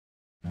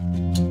In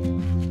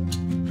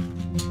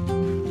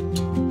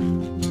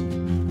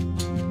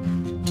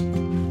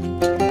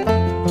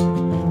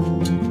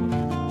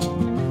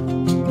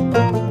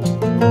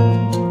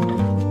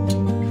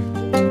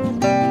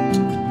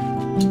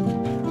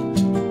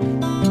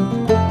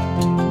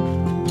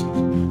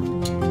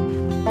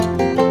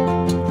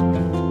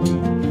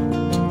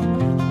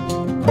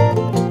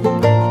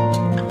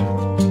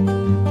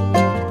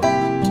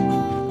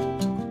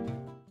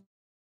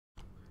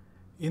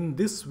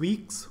this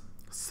week's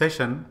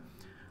session,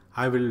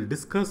 I will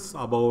discuss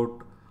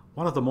about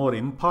one of the more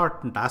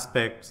important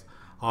aspects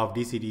of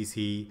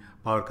DC-DC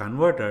power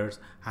converters,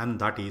 and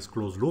that is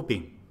closed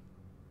looping.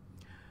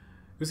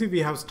 You see, we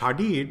have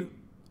studied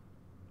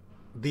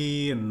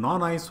the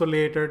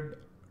non-isolated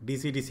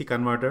DC-DC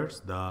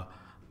converters, the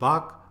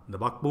buck, the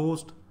buck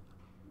boost,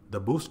 the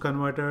boost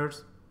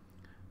converters.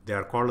 They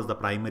are called as the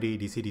primary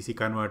DC-DC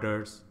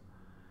converters.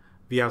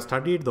 We have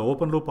studied the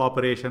open loop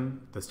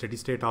operation, the steady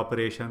state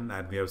operation,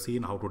 and we have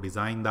seen how to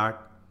design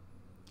that.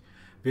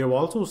 We have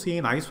also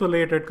seen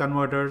isolated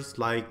converters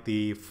like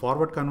the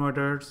forward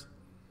converters,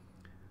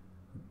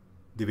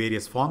 the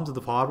various forms of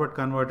the forward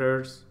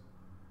converters,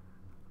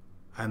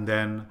 and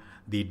then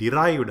the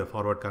derived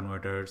forward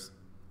converters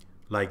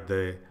like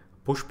the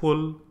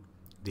push-pull,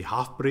 the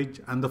half bridge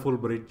and the full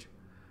bridge,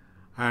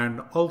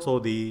 and also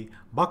the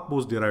buck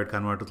boost derived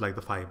converters like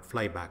the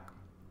flyback.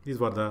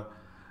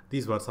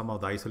 These were some of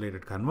the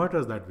isolated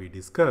converters that we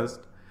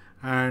discussed,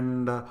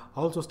 and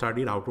also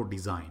studied how to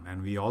design.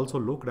 And we also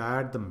looked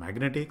at the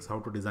magnetics, how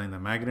to design the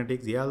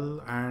magnetics,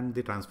 L, and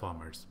the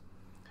transformers.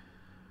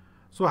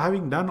 So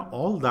having done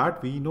all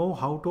that, we know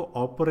how to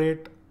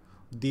operate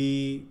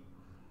the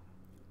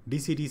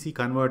DC-DC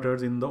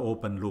converters in the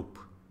open loop.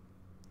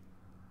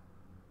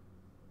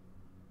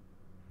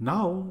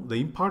 Now, the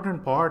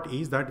important part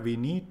is that we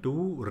need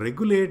to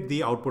regulate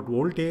the output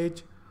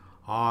voltage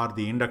or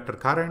the inductor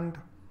current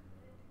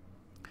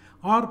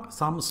or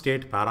some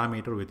state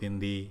parameter within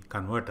the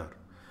converter.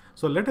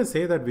 So let us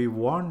say that we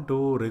want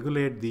to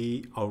regulate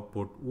the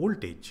output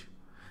voltage.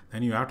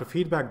 Then you have to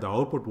feedback the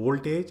output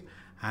voltage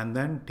and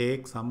then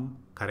take some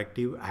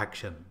corrective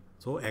action.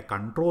 So a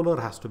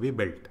controller has to be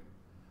built.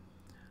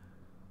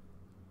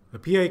 The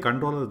PI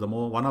controller is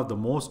one of the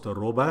most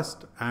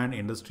robust and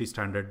industry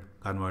standard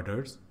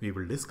converters. We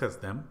will discuss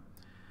them.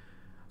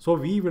 So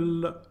we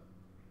will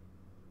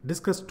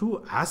discuss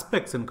two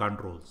aspects in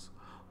controls.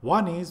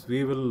 One is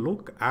we will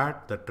look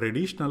at the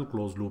traditional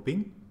closed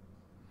looping,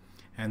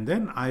 and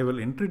then I will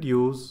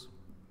introduce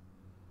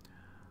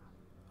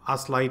a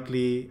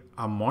slightly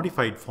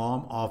modified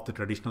form of the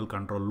traditional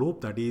control loop,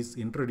 that is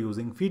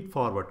introducing feed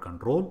forward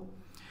control.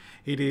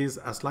 It is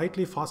a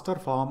slightly faster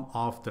form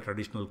of the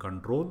traditional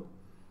control.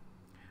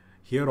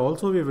 Here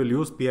also we will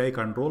use PI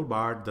control,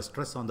 but the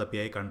stress on the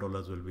PI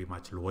controllers will be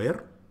much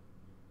lower.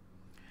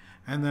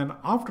 And then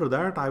after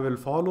that, I will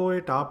follow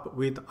it up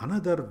with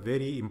another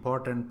very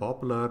important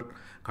popular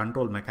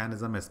control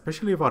mechanism,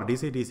 especially for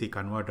DC-DC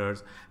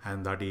converters,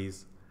 and that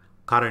is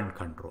current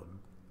control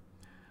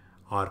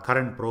or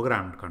current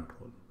programmed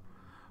control.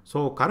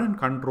 So current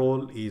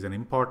control is an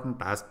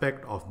important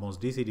aspect of most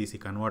DC-DC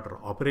converter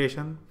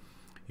operation,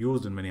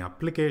 used in many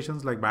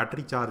applications like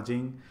battery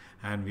charging,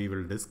 and we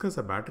will discuss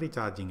a battery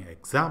charging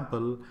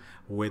example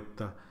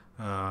with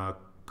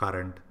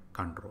current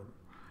control.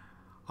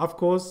 Of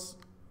course,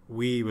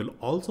 we will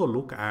also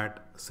look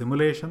at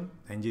simulation,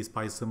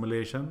 ngSpice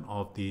simulation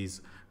of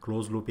these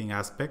closed looping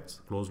aspects,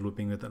 closed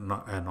looping with a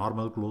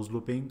normal closed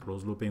looping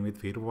with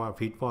feed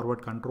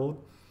forward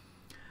control,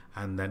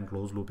 and then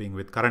closed looping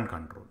with current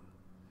control.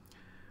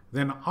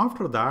 Then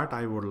after that,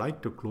 I would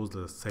like to close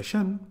the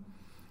session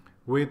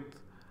with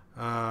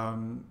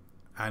an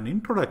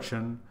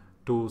introduction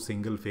to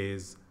single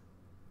phase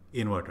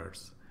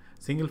inverters.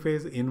 Single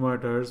phase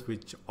inverters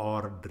which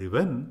are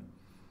driven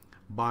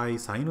by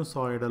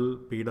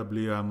sinusoidal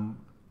PWM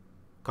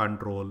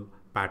control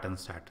pattern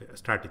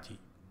strategy.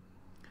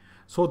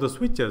 So the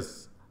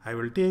switches, I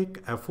will take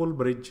a full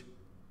bridge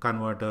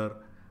converter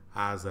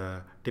as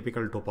a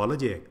typical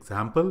topology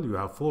example. You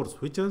have 4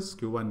 switches,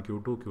 Q1,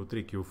 Q2,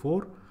 Q3,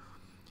 Q4.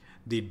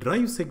 The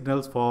drive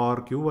signals for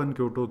Q1,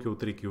 Q2,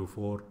 Q3,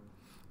 Q4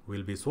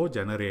 will be so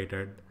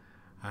generated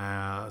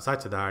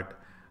such that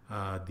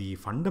the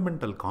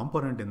fundamental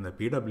component in the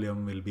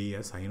PWM will be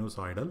a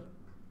sinusoidal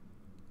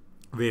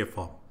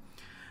waveform.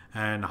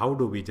 And how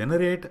do we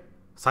generate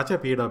such a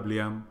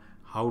PWM?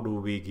 How do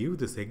we give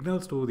the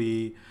signals to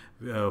the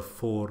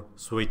 4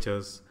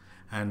 switches,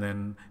 and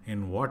then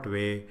in what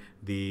way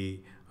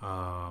the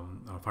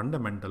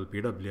fundamental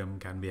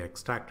PWM can be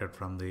extracted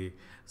from the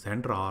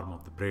center arm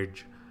of the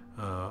bridge,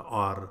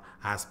 or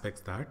aspects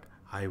that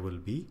I will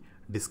be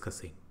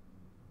discussing.